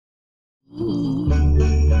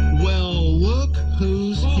look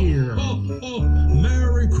who's here.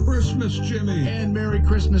 Merry Christmas, Jimmy. And Merry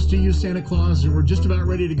Christmas to you, Santa Claus. We're just about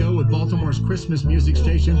ready to go with Baltimore's Christmas music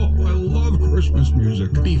station. I love Christmas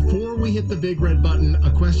music. Before we hit the big red button,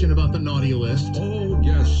 a question about the naughty list. Oh,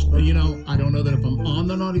 yes. You know, I don't know that if I'm on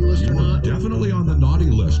the naughty list or not. Definitely on the naughty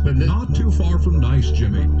list, but not too far from nice,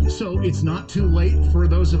 Jimmy. So it's not too late for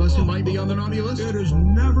those of us who might be on the naughty list? It is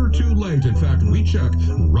never too late. In fact, we check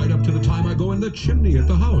right up to the time I go in the chimney at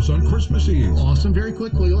the house on Christmas Eve. Awesome. Very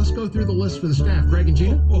quickly, let's go through the list for the staff. Greg and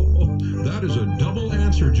Gina? That is a double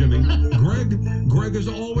answer, Jimmy. Greg is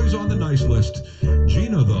always on the nice list.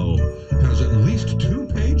 Gina, though, has at least 2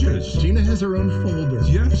 pages. Gina has her own folder.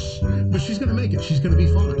 Yes. But she's going to make it. She's going to be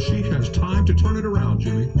fine. She has time to turn it around,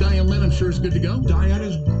 Jimmy. Diane Lynn, I'm sure, is good to go. Diane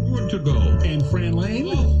is good to go. And Fran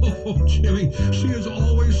Lane? Oh, Jimmy, she is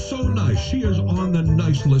always so nice. She is on the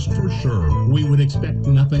nice list for sure. We would expect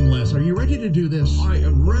nothing less. Are you ready to do this? I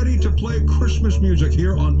am ready to play Christmas music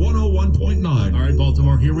here on 101.9. All right,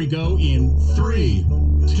 Baltimore, here we go in 3,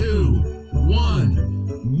 2,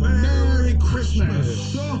 1. Merry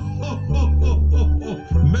Christmas.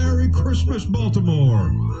 Merry Christmas,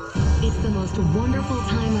 Baltimore. It's the most wonderful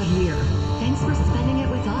time of year. Thanks for spending it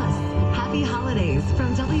with us. Happy holidays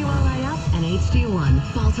from WLIF and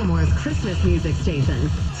HD1, Baltimore's Christmas music station.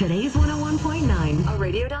 Today's 101.9, a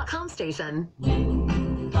radio.com station.